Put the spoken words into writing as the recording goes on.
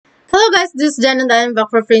guys, this is Jen and I am back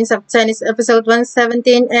for Prince of Tennis episode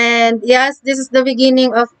 117, and yes, this is the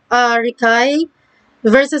beginning of Rikai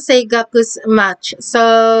versus Seigaku's match.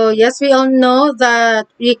 So yes, we all know that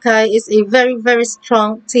Rikai is a very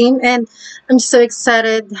strong team, and I'm so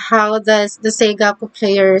excited how does the Seigaku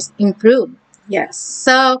players improve. Yes,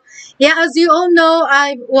 so yeah, as you all know,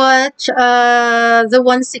 I watched the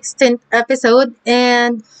 116th episode,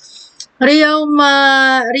 and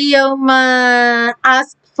Ryoma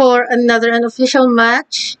asked for another unofficial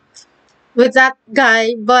match with that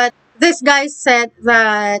guy, but this guy said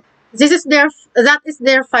that that is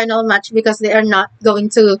their final match because they are not going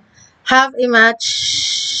to have a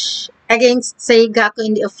match against Seigaku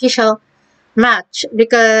in the official match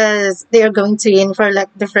because they are going to in for like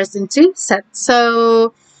the first and two sets.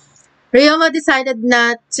 So Ryoma decided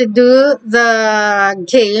not to do the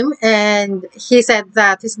game, and he said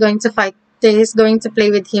that he's going to play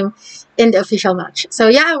with him in the official match. So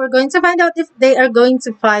yeah, we're going to find out if they are going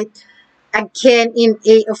to fight again in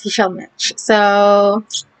a official match. So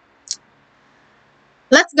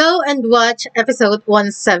let's go and watch episode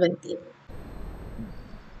 117.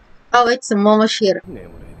 Oh, it's Momoshiro.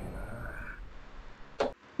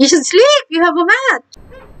 You should sleep! You have a match!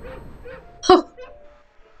 Oh,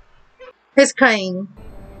 he's crying.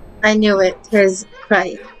 I knew it. He's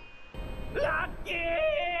crying.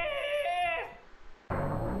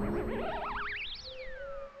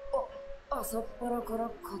 朝っぱらから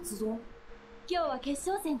カツ丼。今日は決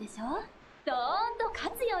勝戦でしょ。どーんと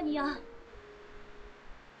勝つようによ。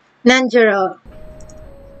Nanjiro,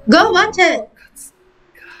 go watch it.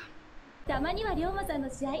 たまには龍馬さんの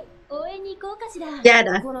試合応援に行こうかしら。や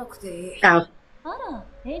だ。来なくていい。あら、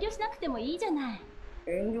遠慮しなくてもいいじゃない。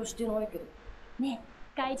遠慮してないけど。ね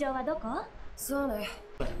え、会場はどこ？さあね。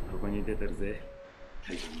ここに出てるぜ。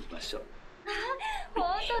会場の場所。本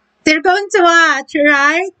当。They're going to watch,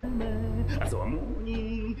 right?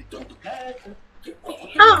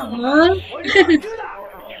 Aww.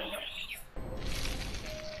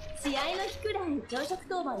 試合の日くらい朝食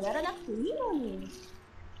当番やらなくていいのに。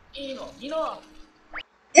いいの。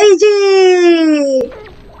AG!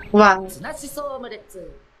 Wow. ツナシソームレッ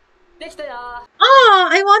ツ。できたよ。Oh,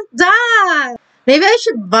 I want that! Maybe I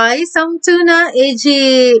should buy some tuna.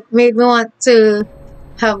 AG made me want to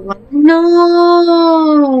have one.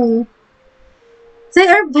 No! They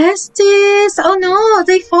are besties! Oh no,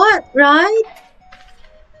 they fought, right?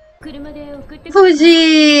 車で送ってくる。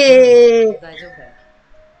Fuji! 大丈夫だよ。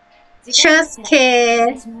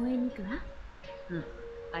Shusuke! 私も応援に行くわ。うん。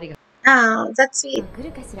ありがと Oh, that's sweet. 来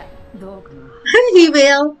るかしら。う。どうかな。He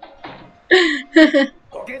will.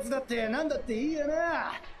 補欠だってなんだっていいよ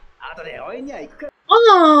な。後で応援には行くから。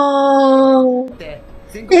Oh! って。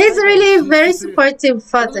 He's really a very supportive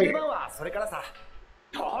father. それからさ。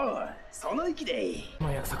おう、その息でいい。ま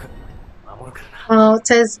あ約束守るからな。Oh,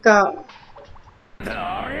 Tezuka.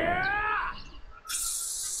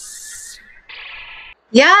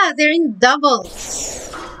 Yeah, they're in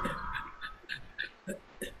doubles.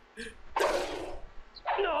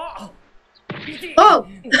 Oh!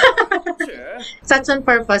 Such on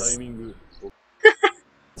purpose.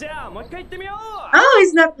 Oh,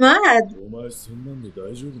 he's not mad. お前そんなんで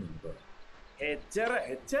大丈夫なのか。へっちゃら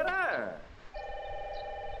へっちゃら。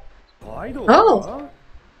はい、どうぞ。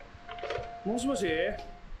もしもし。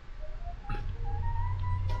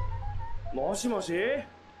もしもし。明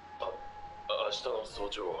日の早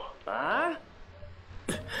朝。ああ。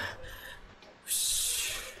明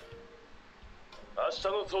日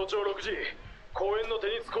の早朝6時、公園のテ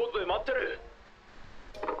ニスコートで待ってる。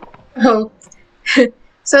Oh.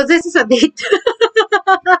 So this is a date.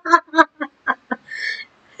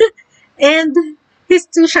 And he's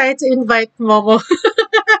too shy to invite Momo.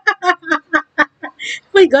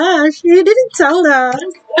 Oh my gosh, you didn't tell us.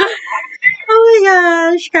 Oh my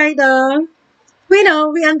gosh, kinda. We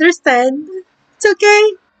know, we understand. It's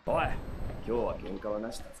okay. おい、今日は喧嘩は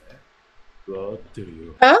なしだぜ。わかってる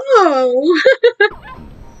よ。Oh.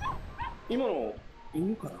 今の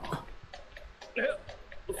犬かな。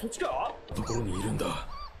そっちか。ところにいるんだ。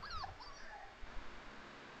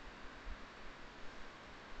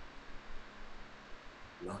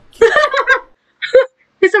ラッキー。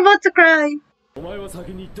 He's about to cry. お前は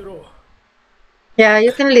先に行ってろ。 Yeah,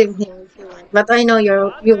 you can leave him if you want, but I know you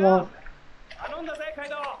won't. 頼んだぜ、カイ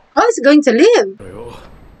ドウ。 Oh, he's going to leave. よ、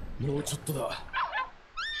もうちょっとだ。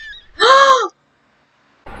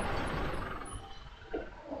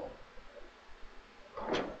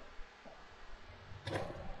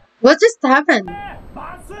What just happened?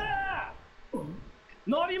 バス。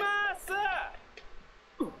乗ります。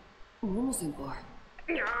モモ先輩。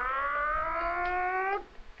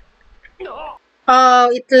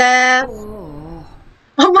Oh, it left. おお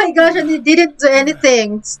Oh my gosh, and it didn't do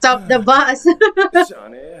anything. Stop the bus. じゃあ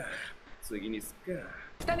ねえ次にすっか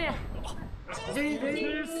来たね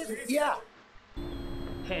いや、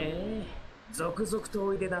へえ続々と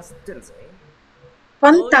おいでなすってるぜ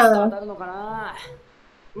Fun どいつと当 to. たるのかな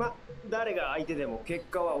ま、誰が相手でも結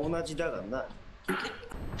果は同じだがな。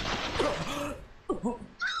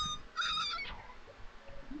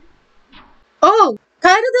Oh,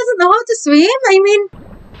 Kaido doesn't know how to swim? I mean...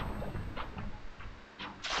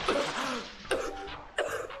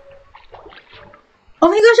 Oh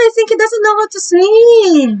my gosh, I think he doesn't know how to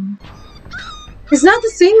swim. He's not a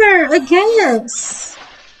swimmer, I guess.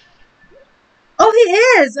 Oh, he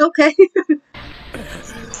is. Okay.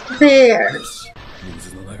 There.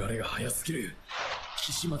 水の流れが速すぎる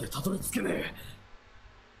岸までたどり着けね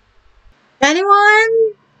Anyone?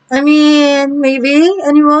 I mean, maybe?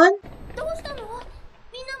 Anyone? どうしたの？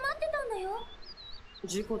みんな待ってたんだよ。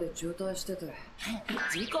事故で渋滞してて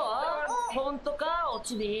事故本当か落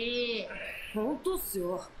ちに本当っす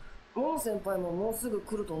よモン先輩ももうすぐ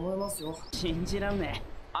来ると思いますよ信じらんねえ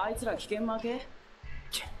あいつら危険負け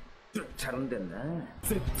ぶったるんでんな。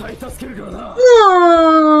絶対助けるからな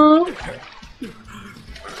Aww.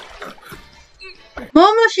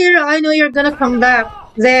 Momoshiro, I know you're gonna come back.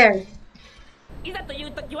 There. いざとい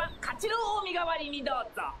う時は勝ちの大身代わりにどう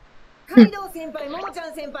ぞカイドウ先輩、ももちゃ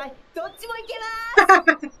ん先輩、どっちもいけ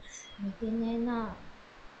ます。似てねえな。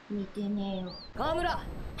似てねえよ。河村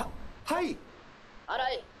はい。新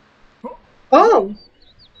井 Oh.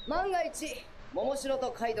 万が一、桃城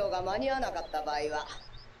とカイドウが間に合わなかった場合は、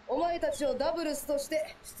お前たちをダブルスとし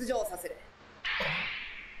て出場させる。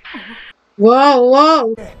Whoa,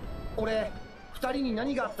 whoa. 俺、二人に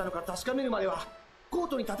何があったのか確かめるまではコー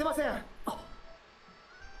トに立てません。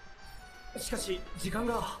しかし時間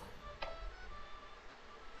が。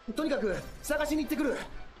とにかく探しに行ってくる。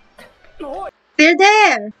おい。 They're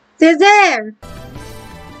there. They're there.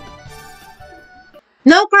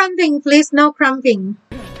 No cramping, please. No cramping.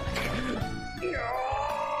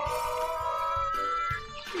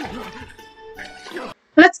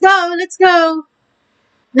 Let's go. Let's go.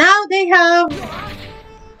 Now they have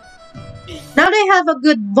a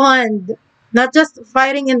good bond. Not just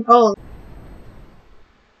fighting and all.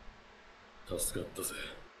 助かったぜ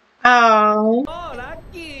Oh. おー、ラッ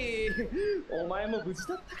キー。お前も無事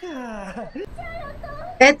だったか。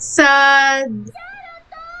 It's sad.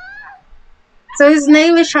 So his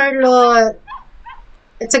name is Charlotte.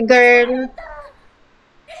 It's a girl.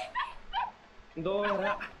 どうや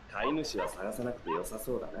ら飼い主は探さなくて良さ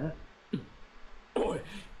そうだな。おい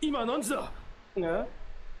今何時だ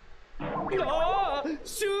ああ、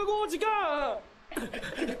集合時間。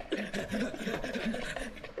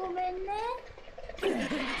ごめんね。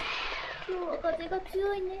今日は風が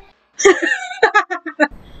強いね。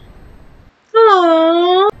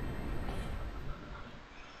Aww.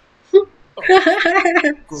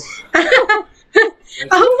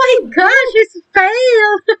 Oh my gosh, it's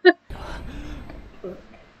failed.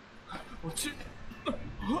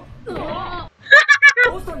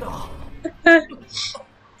 どうしたんだ。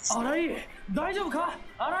新井、大丈夫か。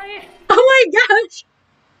新井。 Oh my gosh,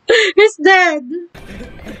 he's dead.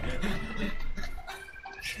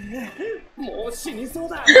 もう死にそう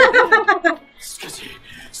だ。しかし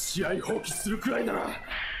試合放棄するくらいなら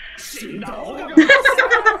死んだ方が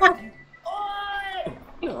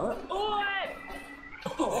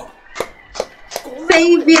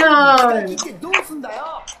Savior. どうすんだ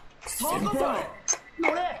よ。先輩、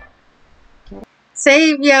乗れ。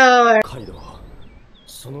 Savior. カイドウ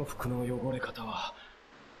その服の汚れ方は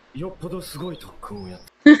よっぽどすごい特訓をやっ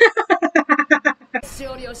たし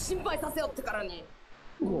おりを心配させよってからに。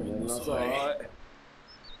ごめんなさい。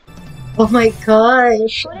 Oh my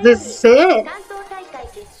gosh, this is it. 関東大会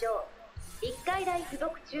決勝。一海大附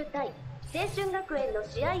属中対青春学園の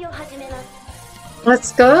試合を始めます。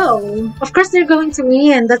 Let's go. Of course they're going to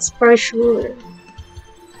win, that's for sure.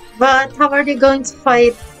 But how are they going to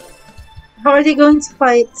fight? How are they going to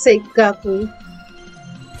fight Seigaku?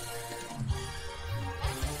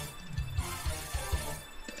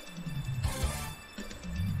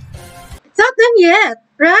 It's not done yet,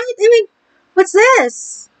 right? I mean, what's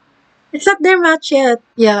this? It's not their match yet.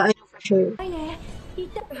 Yeah, I know for sure. はいね。一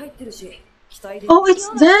体入ってるし、期待で。 Oh, it's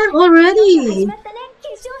them already. 始まったね、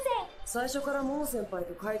決勝戦。最初からモモ先輩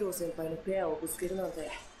とカイドウ先輩のペアをぶつけるなん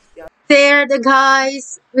て、 There, the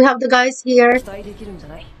guys. We have the guys here. 期待できるんじゃ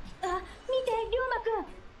ない。あ、見て、龍馬く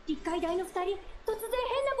ん。一海大の二人、突然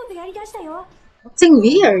変なことやりだしたよ。 Something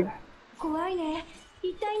weird. 怖いね。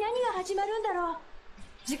一体何が始まるんだろう。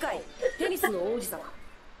次回、テニスの王子様。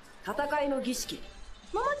戦いの儀式。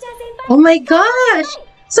Oh my gosh!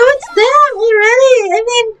 So it's them already! I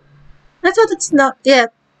mean, I thought it's not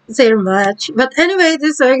yet their match. But anyway,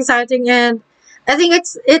 this is so exciting, and I think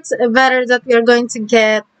it's better that we are going to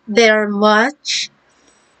get their match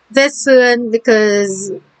this soon,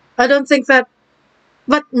 because I don't think that.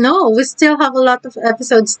 But no, we still have a lot of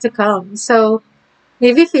episodes to come. So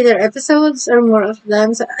maybe filler episodes or more of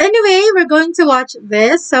them. So anyway, we're going to watch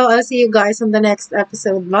this. So I'll see you guys on the next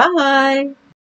episode. Bye!